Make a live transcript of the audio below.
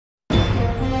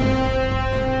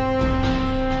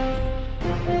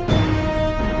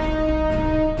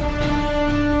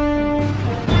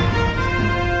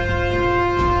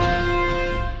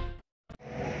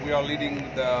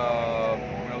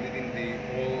we're leading the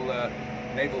whole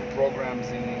naval programs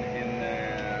in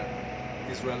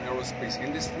Israel aerospace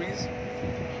industries.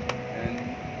 And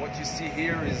what you see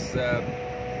here is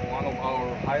one of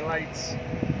our highlights.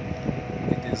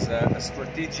 It is a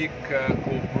strategic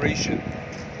cooperation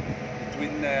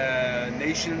between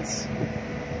nations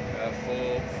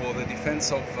for the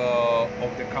defense of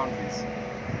the countries.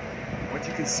 What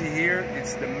you can see here,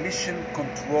 it's the mission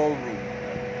control room.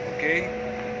 Okay,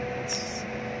 it's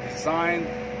designed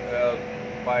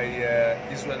by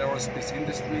Israel Aerospace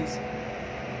Industries,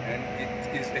 and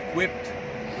it is equipped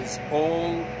with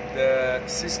all the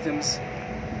systems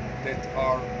that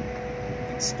are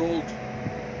installed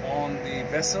on the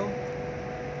vessel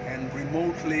and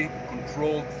remotely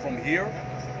controlled from here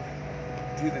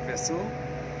to the vessel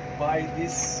by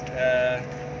these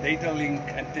data link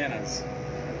antennas.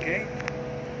 Okay,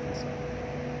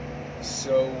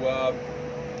 so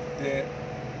the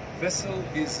vessel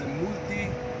is a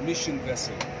multi-mission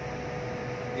vessel.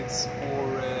 It's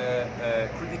for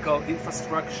critical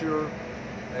infrastructure,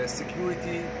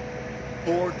 security,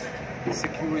 port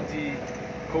security,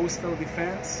 coastal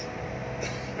defense,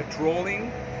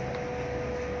 patrolling,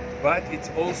 but it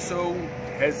also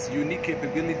has unique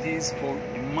capabilities for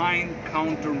mine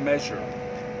countermeasure.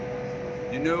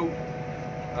 You know,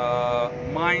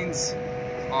 mines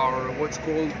are what's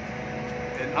called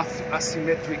an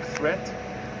asymmetric threat.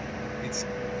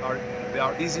 They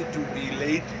are easy to be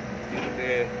laid in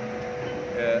the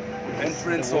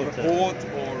entrance of a port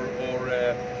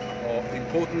or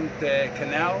important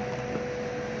canal,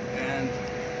 and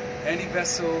any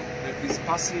vessel that is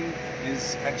passing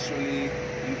is actually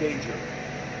in danger.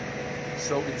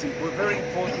 So it's very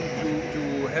important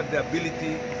to have the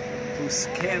ability to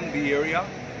scan the area,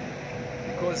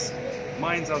 because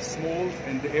mines are small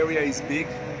and the area is big.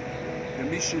 The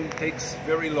mission takes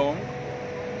very long,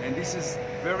 and this is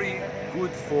very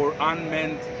good for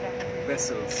unmanned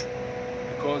vessels,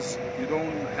 because you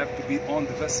don't have to be on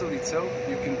the vessel itself.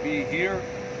 You can be here,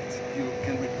 you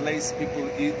can replace people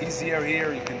easier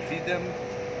here, you can feed them,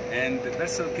 and the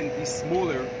vessel can be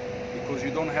smaller because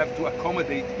you don't have to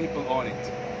accommodate people on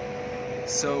it.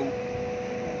 So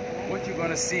what you're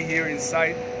gonna see here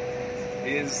inside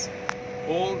is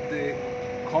all the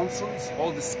consoles,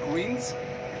 all the screens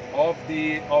of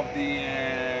the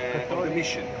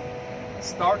mission,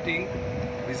 starting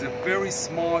with a very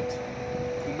smart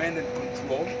command and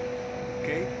control,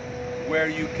 okay, where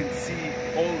you can see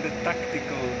all the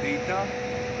tactical data,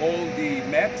 all the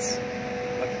maps,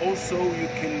 but also you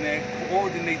can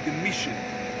coordinate the mission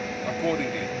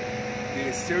accordingly,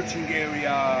 the searching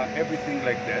area, everything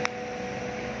like that.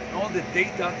 All the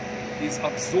data is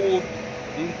absorbed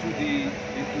into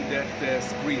that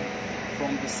screen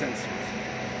from the sensors.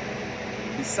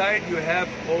 Beside, you have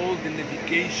all the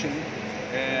navigation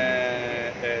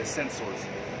sensors.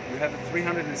 You have a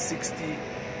 360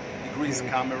 degrees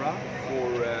camera for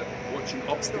watching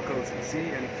obstacles at sea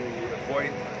and to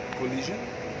avoid collision.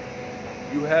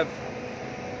 You have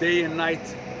day and night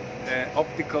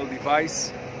optical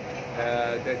device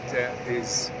that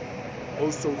is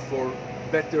also for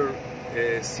better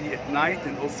see at night,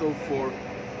 and also for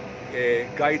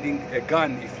guiding a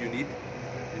gun if you need.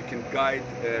 You can guide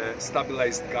a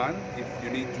stabilized gun if you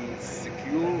need to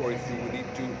secure, or if you need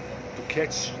to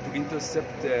catch, to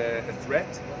intercept a threat.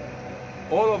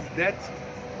 All of that,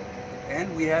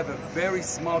 and we have a very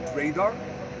smart radar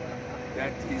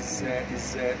that is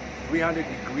 300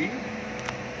 degree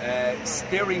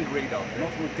steering radar,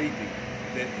 not rotating.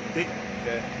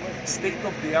 The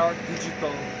state-of-the-art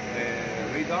digital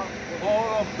radar.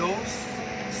 All of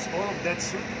that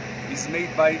suit is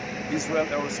made by Israel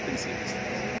Aerospace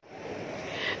Industries.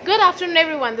 Good afternoon,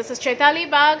 everyone. This is Chaitali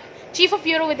Bag, Chief of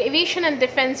Bureau with Aviation and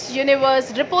Defense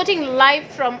Universe, reporting live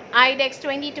from IDEX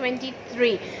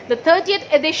 2023, the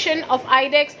 30th edition of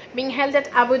IDEX being held at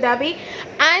Abu Dhabi,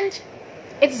 and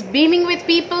it's beaming with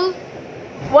people.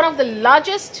 One of the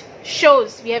largest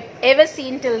shows we have ever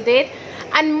seen till date.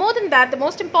 And more than that, the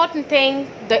most important thing,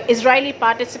 the Israeli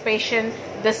participation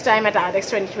this time at IDEX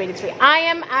 2023. I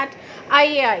am at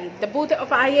IAI, the booth of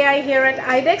IAI here at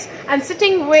IDEX, and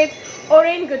sitting with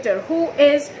Oren, who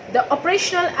is the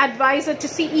operational advisor to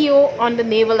CEO on the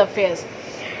naval affairs.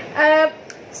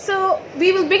 So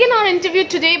we will begin our interview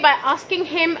today by asking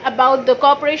him about the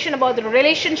cooperation, about the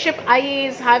relationship IAI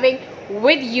is having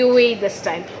with UAE this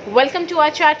time. Welcome to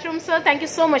our chat room, sir. Thank you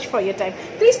so much for your time.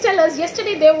 Please tell us,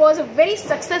 yesterday there was a very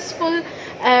successful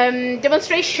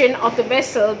demonstration of the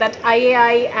vessel that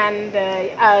IAI and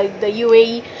the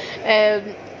UAE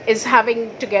is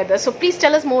having together. So please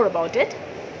tell us more about it.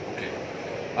 Okay.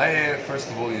 IAI, first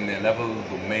of all, in the naval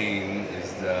domain,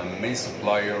 is the main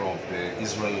supplier of the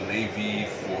Israel Navy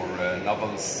for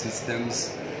naval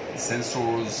systems,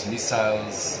 sensors,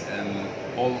 missiles, and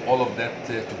all of that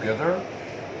together.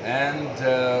 And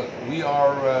we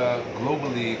are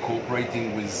globally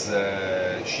cooperating with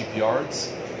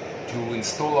shipyards to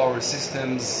install our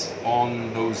systems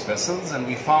on those vessels, and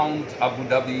we found Abu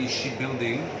Dhabi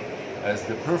Shipbuilding as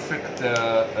the perfect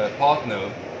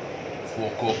partner for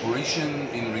cooperation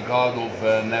in regard of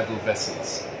naval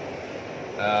vessels.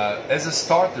 As a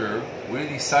starter, we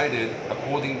decided,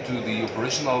 according to the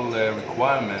operational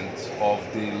requirement of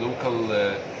the local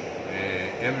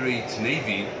Emirate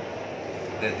Navy,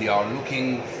 that they are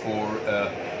looking for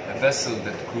a vessel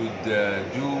that could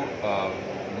do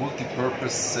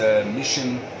multi-purpose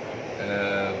mission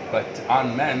but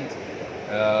unmanned.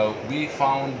 We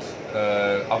found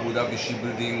Abu Dhabi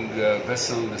Shipbuilding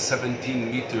vessel, the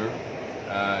 17-meter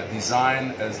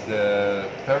design, as the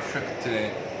perfect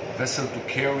vessel to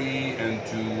carry and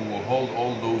to hold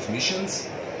all those missions.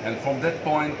 And from that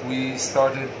point we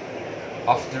started,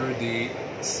 after the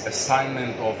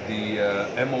assignment of the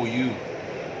MOU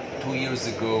 2 years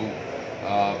ago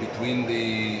between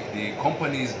the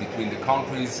companies, between the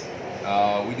countries,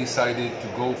 we decided to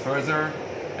go further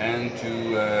and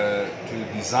to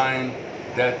design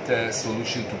that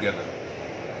solution together.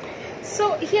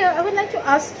 So here I would like to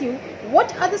ask you,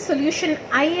 what are the solution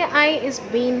IAI is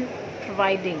being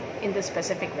providing in this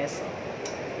specific vessel?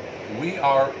 We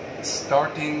are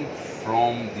starting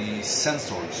from the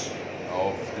sensors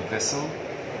of the vessel.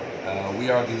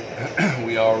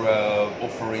 We are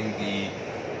offering the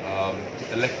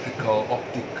electrical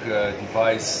optic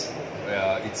device.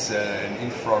 It's an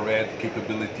infrared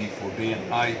capability for day and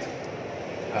night,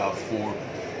 for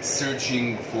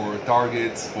searching for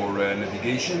targets, for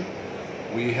navigation.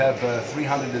 We have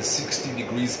 360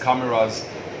 degrees cameras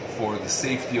for the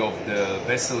safety of the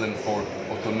vessel and for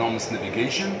autonomous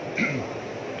navigation.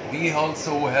 We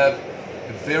also have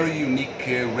a very unique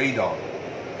radar.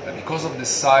 Because of the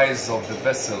size of the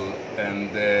vessel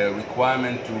and the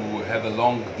requirement to have a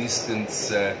long distance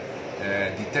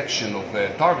detection of a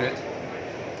target,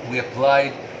 we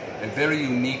applied a very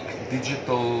unique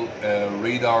digital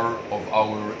radar of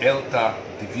our ELTA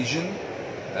division,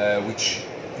 which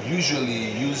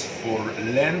usually used for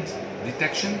land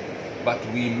detection, but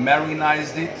we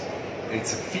marinized it.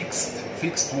 It's a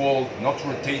fixed wall, not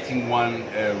rotating one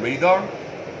radar,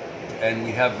 and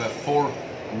we have 4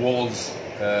 walls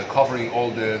covering all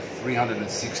the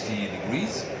 360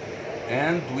 degrees.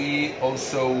 And we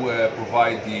also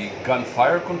provide the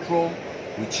gunfire control,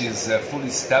 which is fully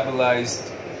stabilized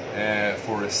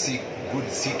for a good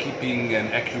seakeeping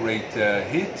and accurate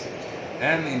hit.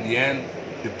 And in the end,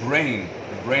 the brain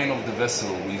of the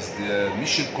vessel with the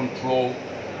mission control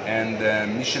and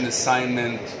mission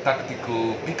assignment,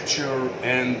 tactical picture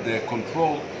and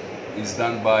control is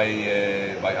done by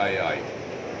IAI.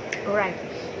 Right.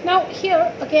 Now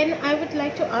here again I would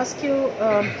like to ask you,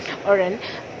 Oren,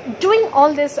 doing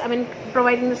all this, I mean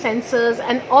providing the sensors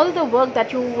and all the work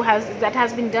that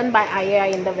has been done by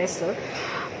IAI in the vessel,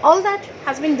 all that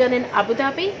has been done in Abu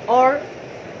Dhabi, or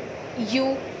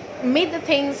you made the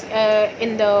things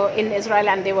in Israel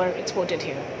and they were exported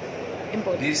here,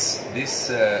 imported? This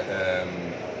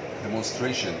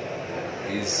demonstration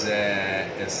is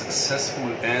a successful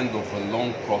end of a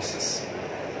long process.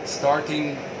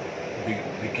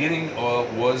 Beginning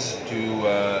was to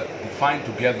define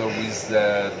together with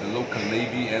the local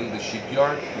Navy and the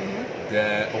shipyard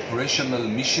the operational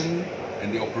mission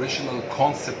and the operational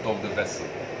concept of the vessel.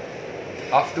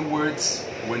 Afterwards,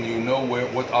 when you know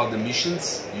what are the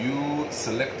missions, you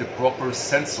select the proper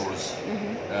sensors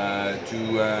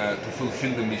to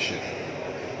fulfill the mission.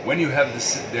 When you have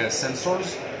the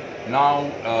sensors,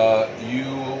 now you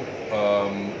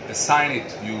assign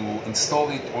it, you install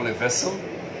it on a vessel,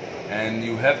 and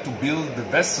you have to build the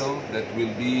vessel that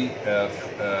will be,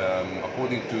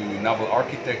 according to naval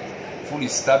architect, fully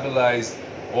stabilized,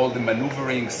 all the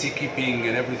maneuvering, seakeeping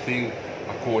and everything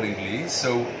accordingly.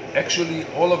 So actually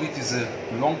all of it is a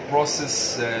long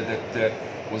process that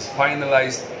was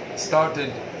finalized,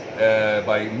 started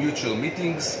by mutual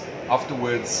meetings,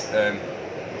 afterwards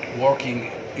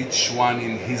working each one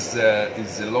in his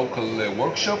local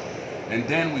workshop, and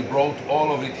then we brought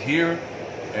all of it here,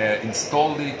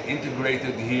 installed it,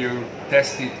 integrated here,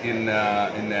 tested in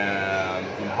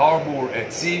harbor,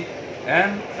 at sea,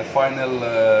 and a final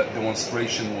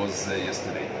demonstration was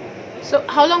yesterday. So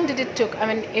how long did it took? I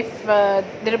mean, if the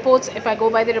reports, if I go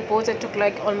by the reports, it took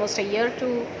like almost a year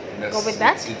to go with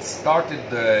that? It started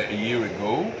a year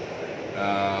ago,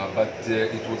 but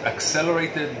it was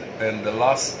accelerated, and the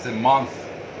last month,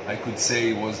 I could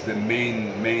say, was the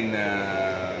main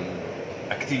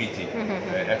activity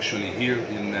actually here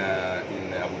in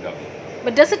Abu Dhabi.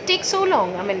 But does it take so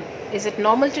long? I mean, is it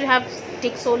normal to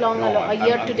take so long, No, a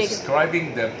year to take?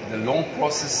 Describing the long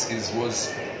process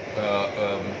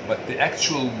but the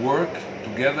actual work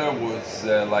together was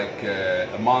like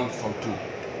a month or two.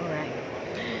 All right.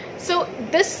 So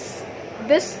this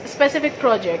specific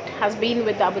project has been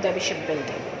with the Abu Dhabi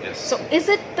Shipbuilding. Yes. So is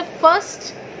it the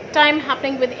first time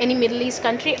happening with any Middle East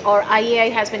country, or IAI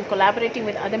has been collaborating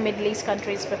with other Middle East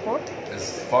countries before?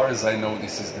 As far as I know,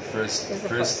 this is the first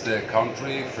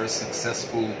country, first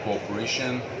successful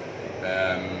cooperation.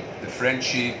 The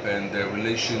friendship and the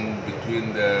relation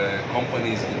between the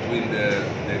companies, between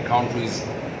the countries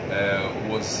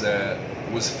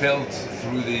was felt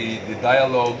through the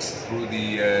dialogues, through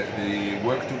the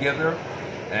work together.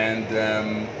 And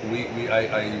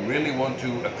I really want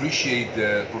to appreciate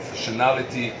the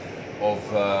professionality of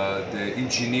the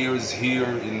engineers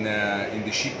here in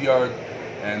the shipyard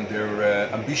and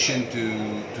their ambition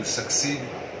to succeed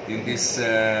in this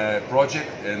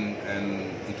project, and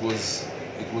it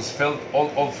was felt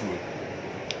all through.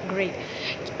 Great.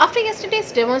 After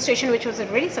yesterday's demonstration, which was a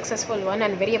very successful one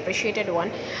and very appreciated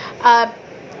one,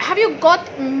 have you got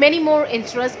many more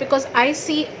interest? Because I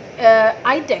see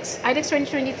IDEX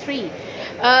 2023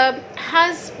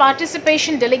 has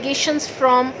participation delegations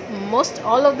from most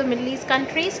all of the Middle East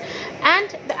countries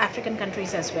and the African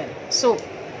countries as well. So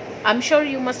I'm sure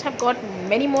you must have got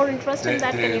many more interest in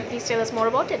that. Can you please tell us more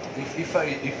about it? If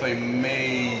I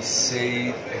may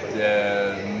say,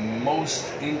 the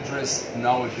most interest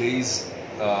nowadays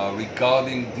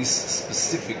regarding this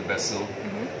specific vessel,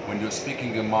 when you're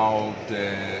speaking about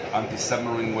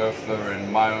anti-submarine warfare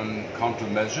and mine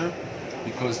countermeasure,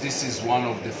 because this is one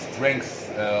of the strengths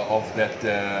of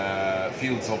that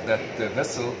fields of that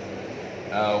vessel,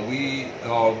 we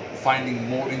are finding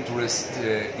more interest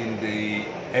in the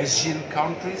Asian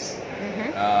countries,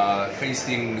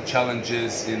 facing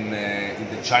challenges in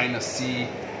the China Sea,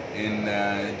 in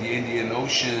the Indian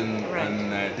Ocean,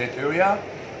 and that area,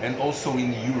 and also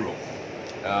in Europe.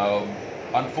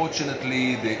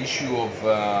 Unfortunately, the issue of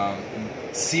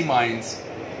sea mines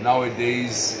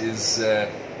nowadays is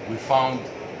we found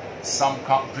some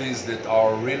countries that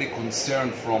are really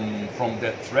concerned from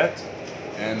that threat,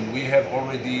 and we have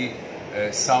already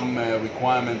some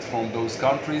requirement from those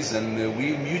countries, and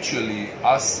we mutually,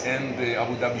 us and the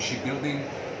Abu Dhabi Shipbuilding,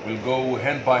 will go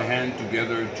hand by hand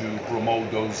together to promote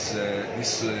this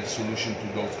solution to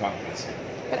those countries.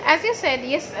 But as you said,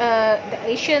 yes, the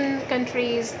Asian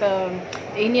countries, the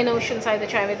Indian Ocean side, the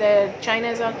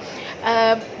China zone,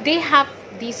 they have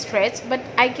these threats. But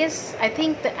I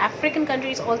think the African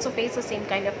countries also face the same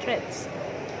kind of threats.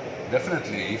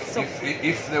 Definitely.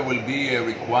 If there will be a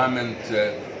requirement,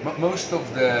 most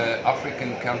of the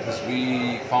African countries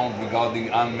we found regarding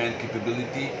unmanned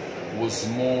capability was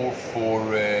more for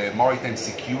maritime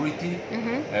security,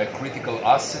 critical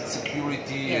asset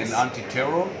security, and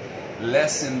anti-terror.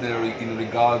 Less in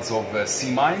regards of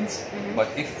sea mines, but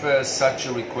if such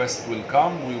a request will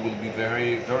come, we will be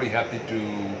very, very happy to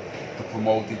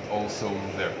promote it also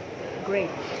there. Great.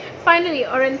 Finally,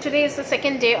 Oren, today is the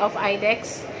second day of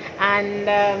IDEX, and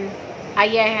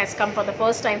IAI has come for the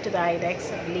first time to the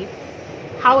IDEX, I believe.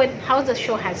 How the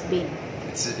show has been?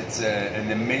 It's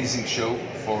an amazing show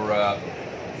for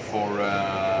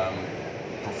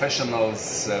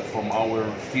professionals from our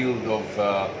field of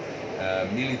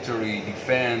military,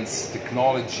 defense,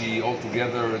 technology,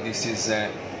 altogether. This is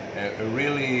a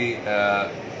really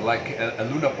like a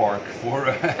Luna Park for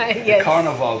a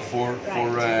carnival, for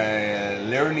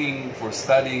learning, for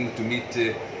studying, to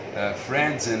meet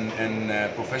friends and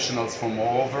professionals from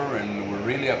all over, and we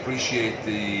really appreciate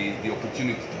the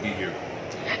opportunity to be here.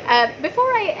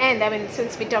 Before I end, I mean,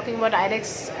 since we're talking about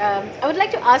IDEX, I would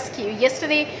like to ask you,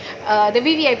 yesterday the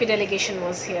VVIP delegation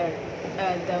was here,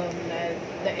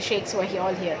 the sheikhs were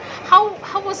all here.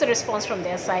 How was the response from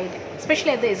their side,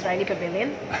 especially at the Israeli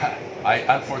pavilion?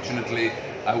 Unfortunately,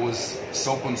 I was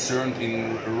so concerned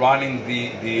in running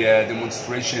the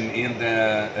demonstration in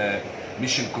the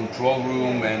mission control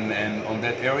room and on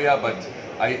that area, but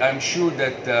I'm sure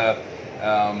that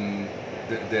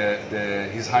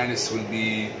His Highness will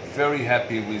be very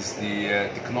happy with the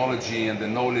technology and the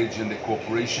knowledge and the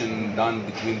cooperation done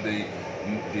between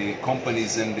the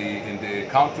companies and the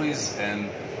countries, and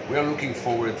we are looking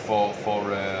forward for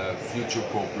future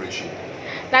cooperation.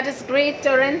 That is great,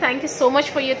 Oren. Thank you so much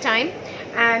for your time,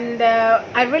 and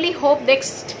I really hope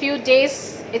next few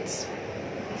days it's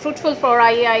fruitful for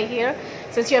IAI here.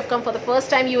 since you have come for the first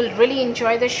time, you will really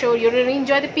enjoy the show. You really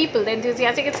enjoy the people, the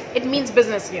enthusiastic. It means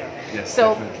business here. Yes,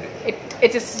 so definitely.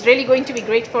 It is really going to be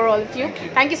great for all of you.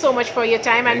 Thank you so much for your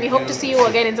time, and we hope to see you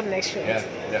again in some next shows. Yeah,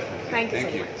 definitely. Thank you so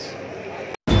you. much.